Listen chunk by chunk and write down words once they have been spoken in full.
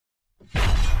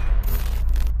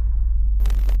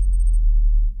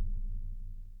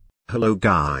Hello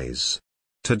guys.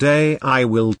 Today I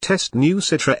will test new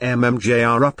Citra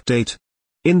MMJR update.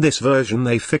 In this version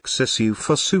they fix issue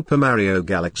for Super Mario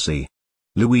Galaxy,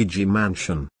 Luigi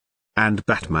Mansion, and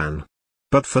Batman.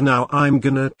 But for now I'm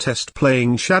gonna test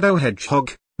playing Shadow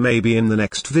Hedgehog. Maybe in the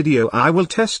next video I will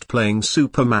test playing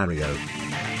Super Mario.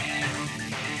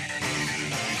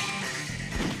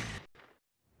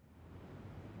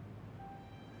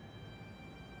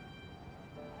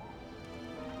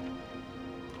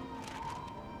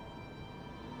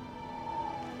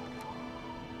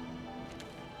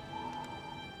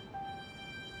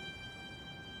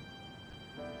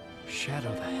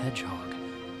 Shadow the Hedgehog.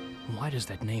 Why does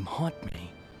that name haunt me?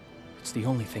 It's the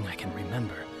only thing I can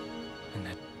remember. And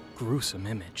that gruesome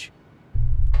image.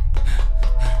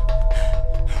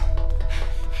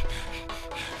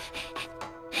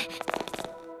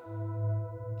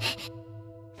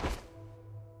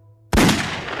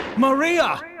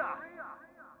 Maria!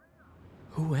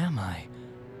 Who am I?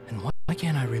 And why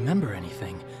can't I remember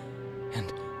anything?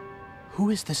 And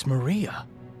who is this Maria?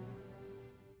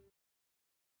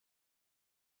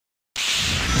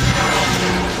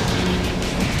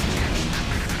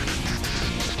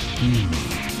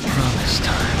 Promise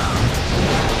time, huh?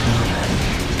 Well then,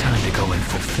 time to go and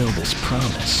fulfill this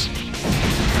promise.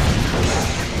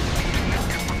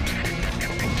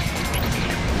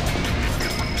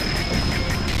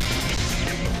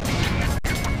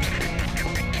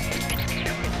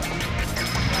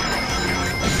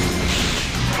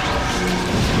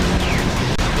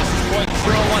 This is point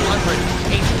 0100.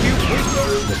 HQ.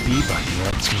 The B button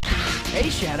lets me... Hey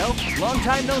Shadow, long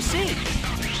time no see.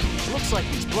 Looks like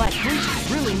these black creatures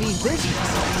really mean business.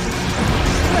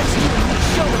 Let's you and me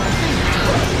show them our fingertips.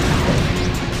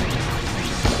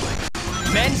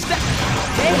 Men step.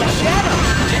 Hey, Shadow!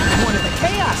 That's one of the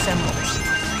Chaos Emeralds.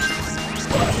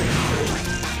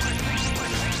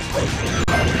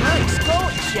 Nice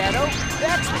going, Shadow.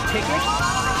 That's the ticket.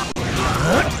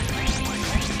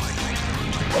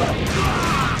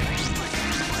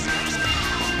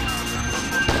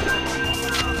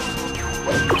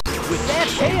 With that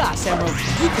Chaos Emerald,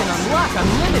 you can unlock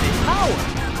unlimited power!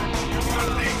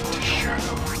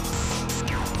 Shadow.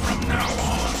 From now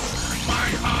on, my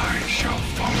eye shall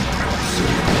follow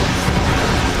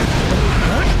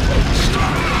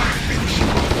Starlight and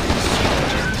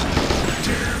soldiers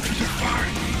dare to defy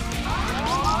me.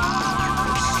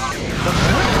 The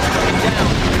point is coming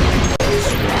down!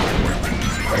 Swap weapons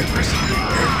by pressing the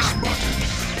X button.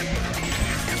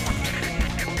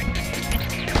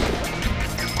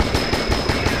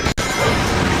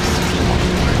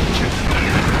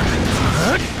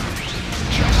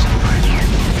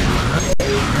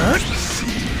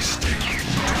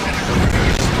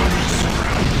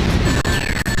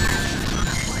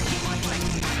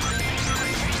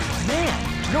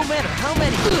 No matter how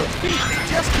many they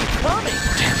just keep coming.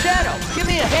 Shadow, give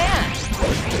me a hand.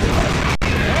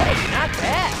 Hey, not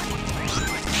bad.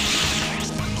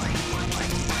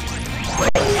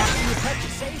 After you touch a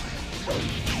safe.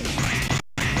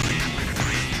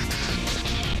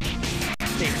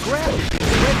 They grabbed these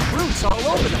red fruits all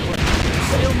over the place.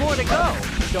 Still more to go.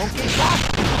 Don't get caught.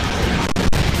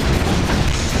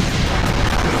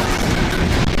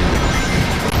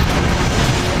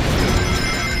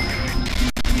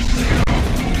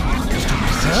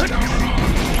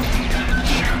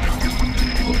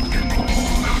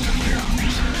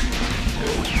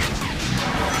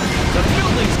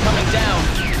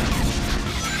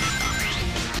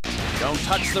 Don't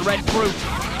touch the red fruit.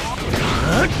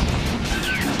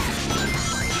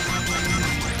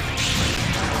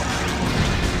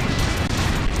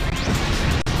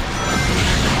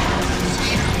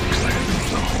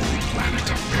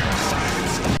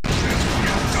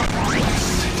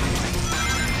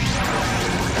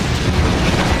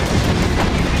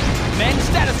 Men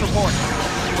status report.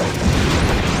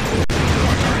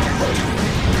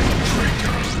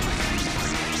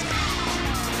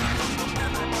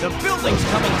 The building's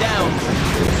coming down!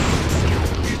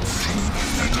 It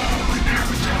seems that all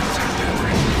inhabitants have been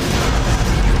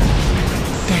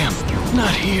Damn,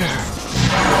 not here!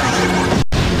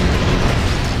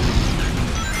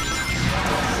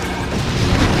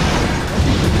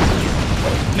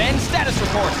 Men status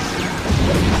report!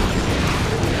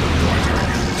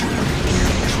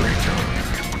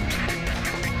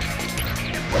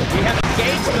 We have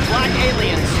engaged the black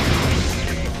aliens!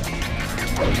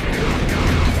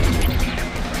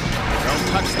 Don't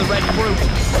touch the red fruit.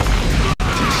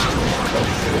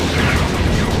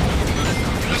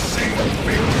 the same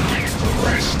fate against the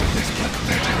rest of this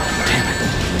pathetic planet.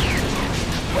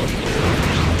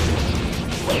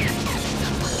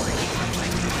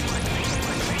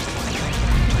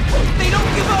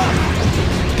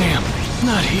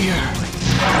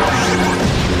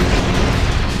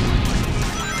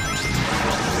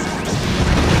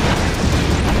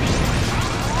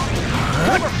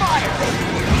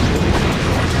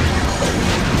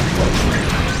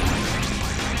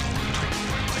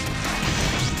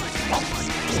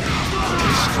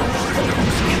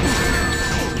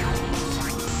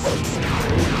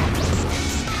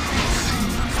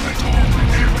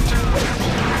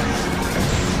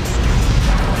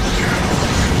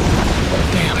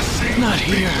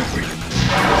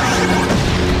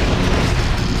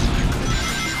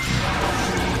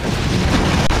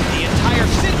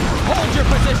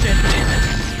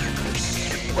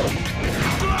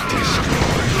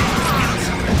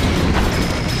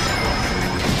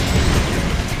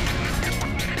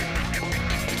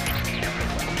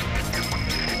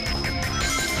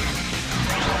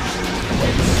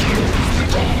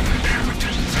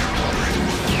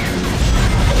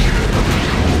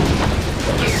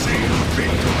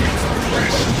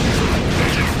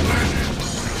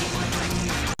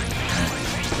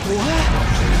 Go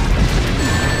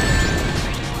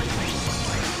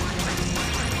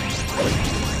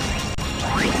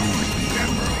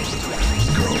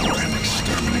and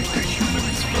exterminate the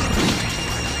humans first.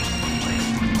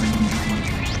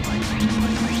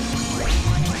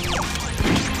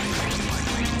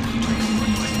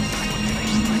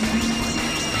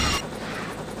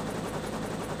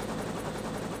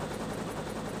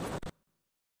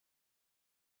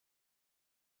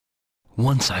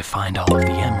 Once I find all of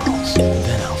the emeralds,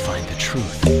 then I'll find the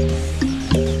truth.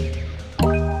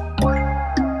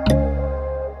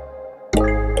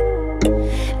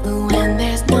 When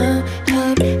there's no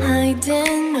hope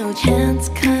hiding, no chance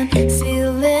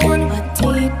concealing what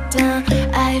deep down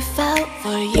I felt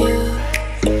for you.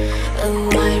 Oh,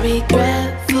 I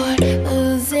regret for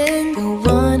losing the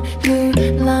one who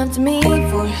loved me,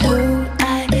 for who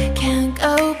I can't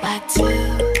go back to.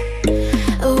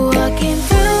 Walking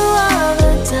through all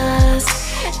the dust,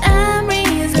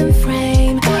 memories and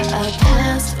frame, a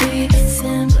past we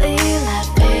simply let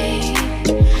fade.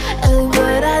 Oh,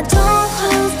 but I don't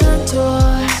close the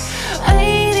door,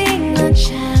 waiting a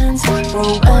chance for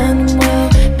one more.